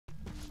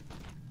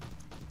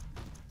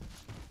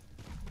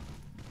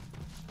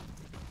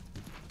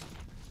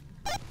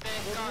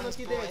mundo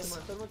aqui dentro,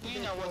 mano. Todo mundo aqui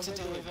You know what to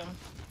dentro. do with him.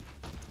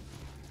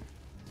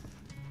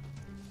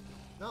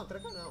 Não,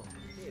 tranca não.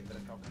 Que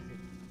trancar o cacete.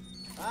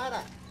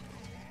 Para!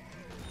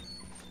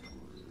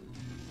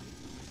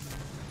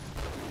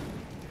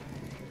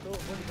 Vou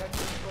ligar aqui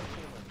no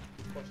postinho, mano.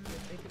 Postinho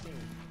sempre tem um.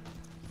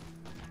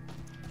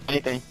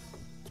 Tem.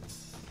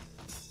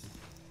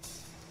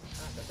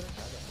 Ah, tá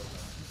trancado a porta.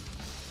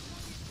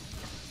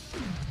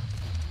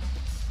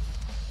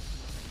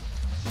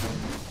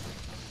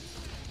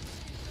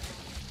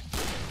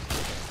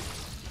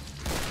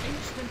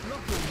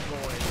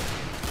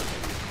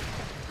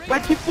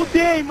 Vai te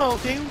fuder, irmão.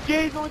 Tem um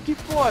Jason aqui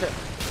fora.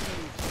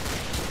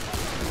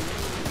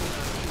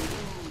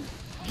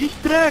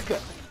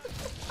 Destranca.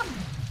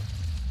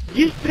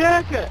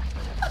 Destranca.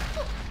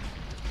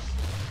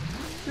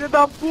 Filha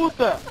da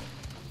puta.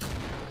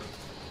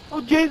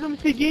 O Jason me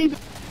seguindo.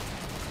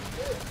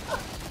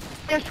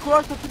 Minhas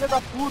costas, filha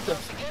da puta.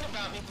 Don't forget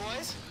about me,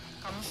 boys.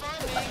 Come and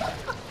find me.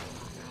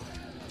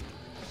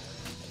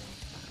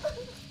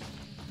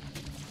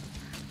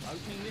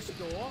 Opening this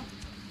door.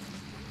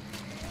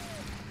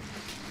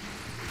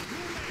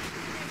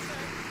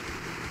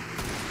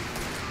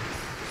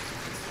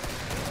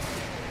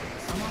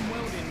 I'm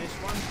unwelding this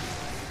one.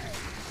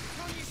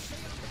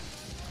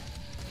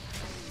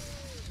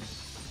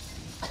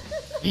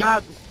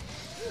 Viado.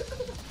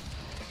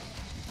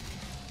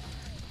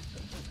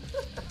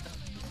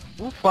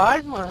 Não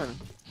faz, mano.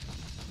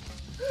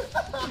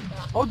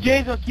 Ó o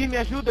Jason aqui, me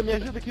ajuda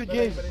aqui o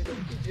Jason. Peraí,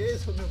 que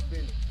Jason, meu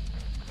filho?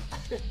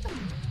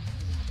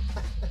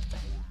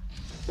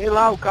 Sei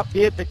lá, o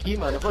capeta aqui,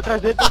 mano. Eu vou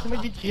trazer ele pra cima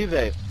de ti,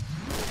 velho.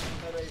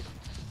 Peraí.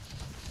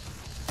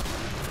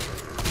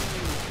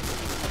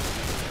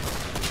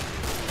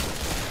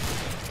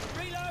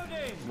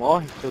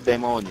 Morre, seu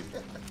demônio.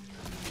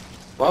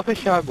 Pode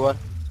fechar agora.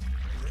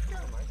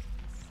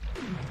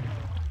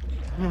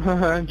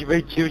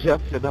 Divertiu já,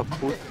 filha da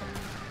puta.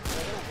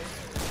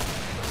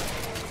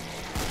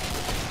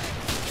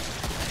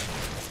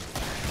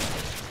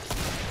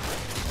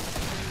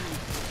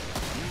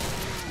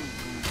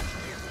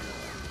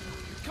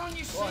 Can't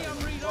you see I'm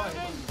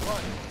reloading?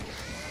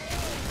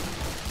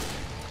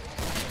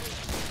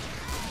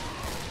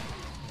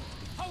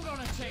 Hold on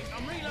a tick,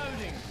 I'm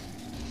reloading.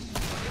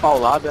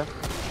 Paulada.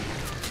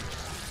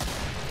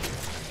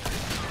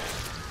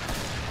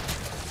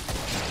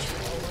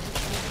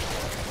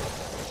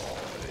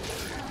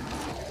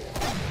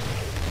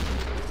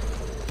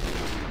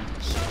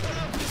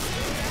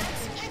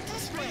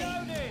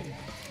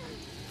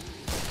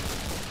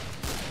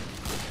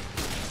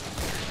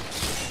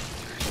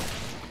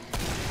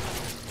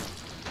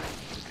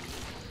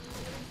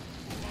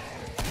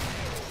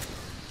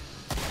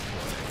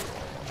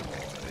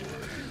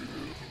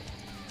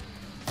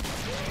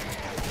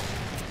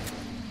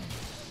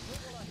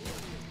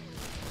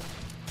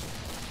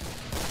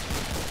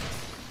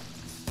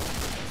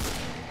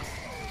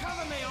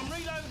 Cover me, I'm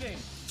reloading.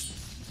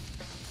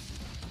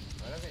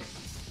 Agora vem.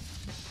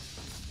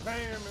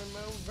 Vem, meu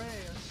irmão, vem.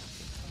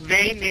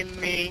 Vem,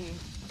 neném.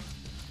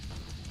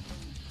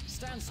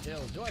 Stand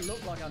still. Do I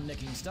look like I'm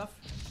nicking stuff?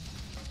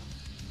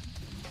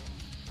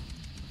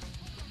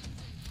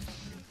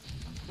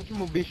 O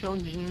último bicho é um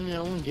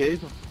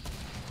Jason.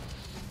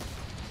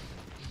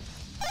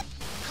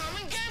 Come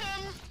and get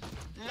him.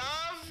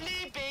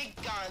 Lovely big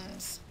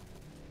guns.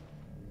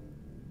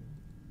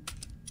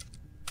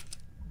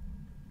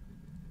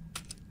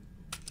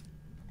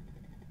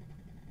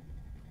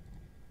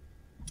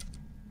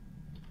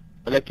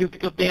 Olha aqui o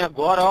que eu tenho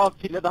agora, ó,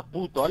 filha da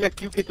puta. Olha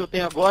aqui o que eu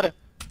tenho agora.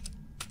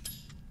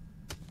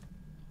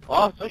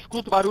 Ó, só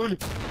escuta o barulho.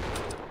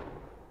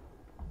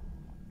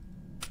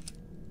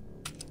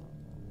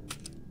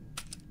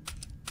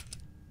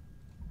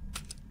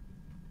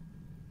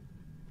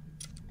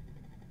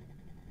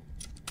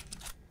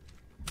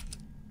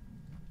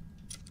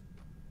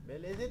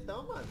 Beleza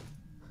então, mano.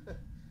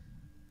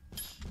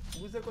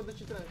 Usa quando eu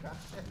te trancar.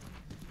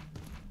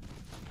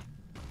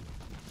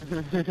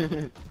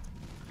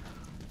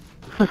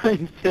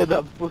 Filha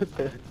da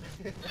puta.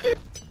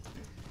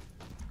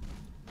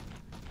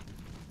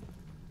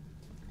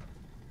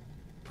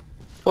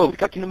 Pô,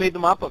 fica aqui no meio do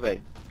mapa,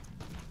 velho.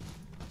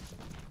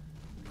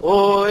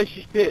 Ô,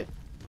 XP.